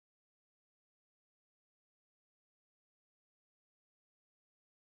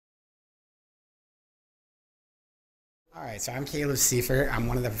All right, so I'm Siefert. I'm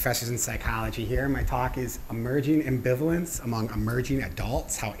one of the professors in psychology here. My talk is Emerging Ambivalence Among Emerging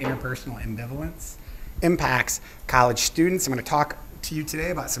Adults, How Interpersonal Ambivalence Impacts College Students. I'm going to talk to you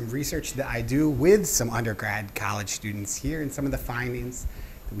today about some research that I do with some undergrad college students here and some of the findings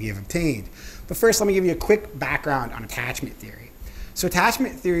that we have obtained. But first, let me give you a quick background on attachment theory. So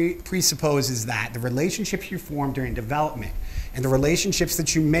attachment theory presupposes that the relationships you form during development and the relationships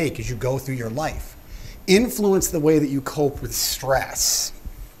that you make as you go through your life influence the way that you cope with stress.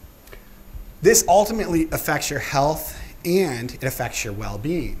 This ultimately affects your health and it affects your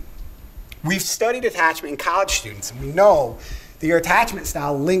well-being. We've studied attachment in college students, and we know that your attachment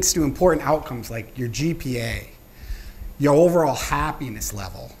style links to important outcomes like your GPA, your overall happiness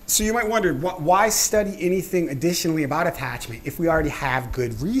level. So you might wonder, why study anything additionally about attachment if we already have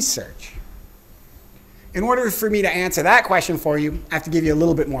good research? In order for me to answer that question for you, I have to give you a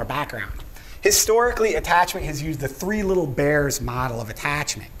little bit more background. Historically, attachment has used the three little bears model of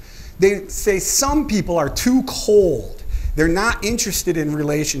attachment. They say some people are too cold. They're not interested in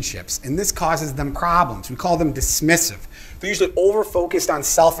relationships, and this causes them problems. We call them dismissive. They're usually over-focused on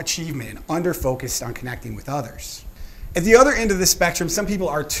self-achievement and under-focused on connecting with others. At the other end of the spectrum, some people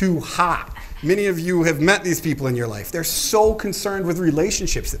are too hot. Many of you have met these people in your life. They're so concerned with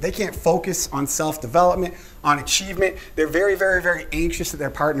relationships that they can't focus on self-development, on achievement. They're very, very, very anxious that their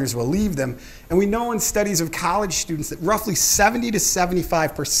partners will leave them. And we know in studies of college students that roughly 70 to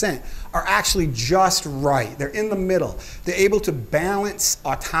 75% are actually just right. They're in the middle. They're able to balance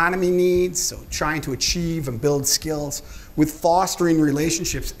autonomy needs, so trying to achieve and build skills, with fostering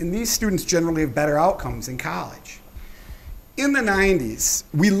relationships. And these students generally have better outcomes in college. In the 90s,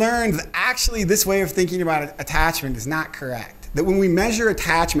 we learned that actually this way of thinking about attachment is not correct. That when we measure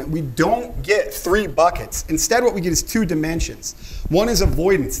attachment, we don't get three buckets. Instead, what we get is two dimensions. One is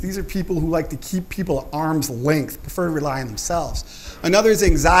avoidance. These are people who like to keep people at arm's length, prefer to rely on themselves. Another is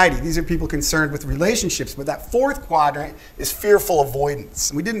anxiety. These are people concerned with relationships. But that fourth quadrant is fearful avoidance.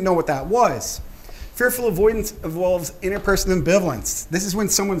 And we didn't know what that was. Fearful avoidance involves interpersonal ambivalence. This is when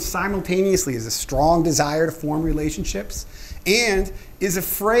someone simultaneously has a strong desire to form relationships and is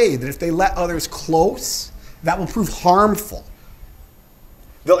afraid that if they let others close, that will prove harmful.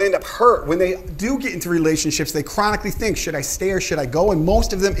 They'll end up hurt. When they do get into relationships, they chronically think, should I stay or should I go? And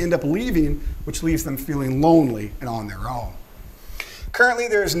most of them end up leaving, which leaves them feeling lonely and on their own. Currently,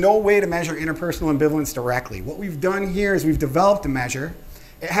 there is no way to measure interpersonal ambivalence directly. What we've done here is we've developed a measure.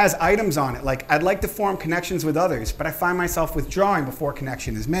 It has items on it like, I'd like to form connections with others, but I find myself withdrawing before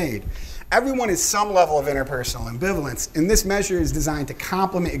connection is made. Everyone has some level of interpersonal ambivalence, and this measure is designed to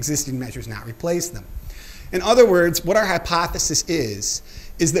complement existing measures, not replace them. In other words, what our hypothesis is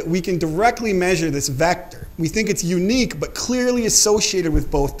that we can directly measure this vector. We think it's unique, but clearly associated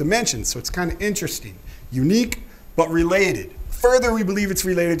with both dimensions, so it's kind of interesting. Unique, but related. Further, we believe it's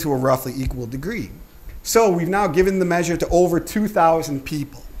related to a roughly equal degree. So we've now given the measure to over 2,000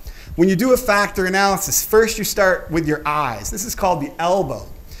 people. When you do a factor analysis, first you start with your eyes. This is called the elbow.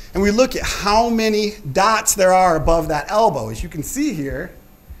 And we look at how many dots there are above that elbow. As you can see here,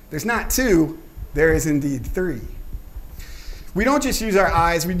 there's not two, there is indeed three. We don't just use our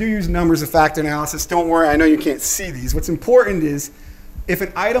eyes, we do use numbers of factor analysis. Don't worry, I know you can't see these. What's important is if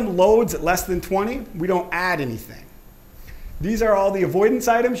an item loads at less than 20, we don't add anything. These are all the avoidance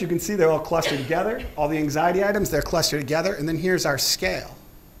items. You can see they're all clustered together. All the anxiety items, they're clustered together. And then here's our scale,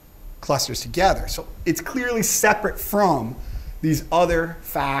 clusters together. So it's clearly separate from these other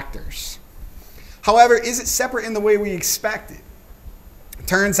factors. However, is it separate in the way we expected? It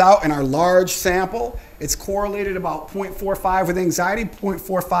turns out in our large sample, it's correlated about 0.45 with anxiety,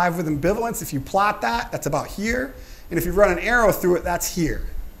 0.45 with ambivalence. If you plot that, that's about here. And if you run an arrow through it, that's here.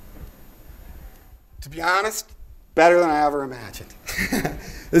 To be honest, better than I ever imagined.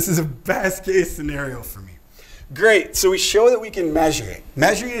 This is a best case scenario for me. Great, so we show that we can measure it.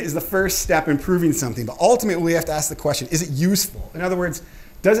 Measuring it is the first step in proving something, but ultimately we have to ask the question, is it useful? In other words,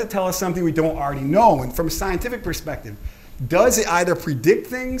 does it tell us something we don't already know? And from a scientific perspective, does it either predict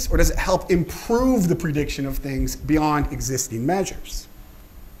things or does it help improve the prediction of things beyond existing measures?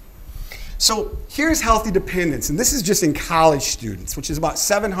 So here's healthy dependence, and this is just in college students, which is about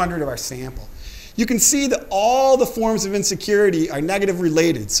 700 of our sample. You can see that all the forms of insecurity are negative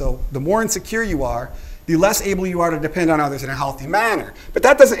related. So the more insecure you are, the less able you are to depend on others in a healthy manner. But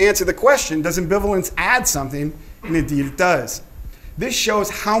that doesn't answer the question, does ambivalence add something? And indeed it does. This shows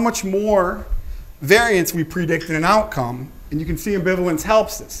how much more variance we predict in an outcome, and you can see ambivalence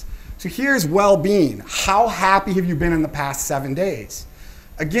helps us. So here's well-being. How happy have you been in the past 7 days?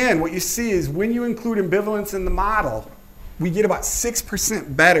 Again, what you see is when you include ambivalence in the model, we get about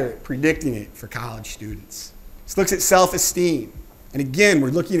 6% better at predicting it for college students. This looks at self-esteem. And again,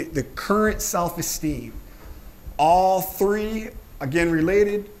 we're looking at the current self-esteem. All three, again,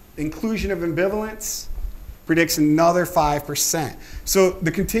 related. Inclusion of ambivalence predicts another 5%. So the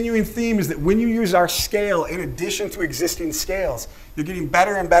continuing theme is that when you use our scale in addition to existing scales, you're getting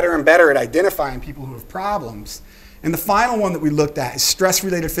better and better and better at identifying people who have problems. And the final one that we looked at is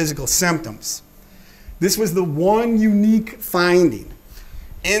stress-related physical symptoms. This was the one unique finding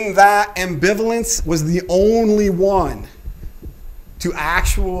in that ambivalence was the only one to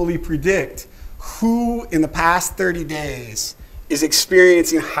actually predict who in the past 30 days is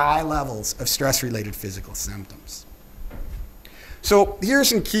experiencing high levels of stress-related physical symptoms. So here are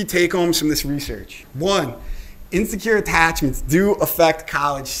some key take-homes from this research. One, insecure attachments do affect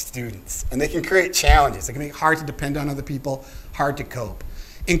college students, and they can create challenges. They can make it hard to depend on other people, hard to cope.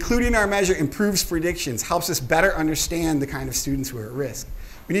 Including our measure improves predictions, helps us better understand the kind of students who are at risk.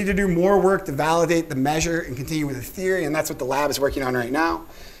 We need to do more work to validate the measure and continue with the theory, and that's what the lab is working on right now.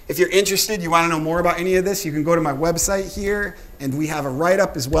 If you're interested, you want to know more about any of this, you can go to my website here, and we have a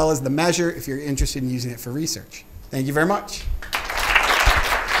write-up as well as the measure if you're interested in using it for research. Thank you very much.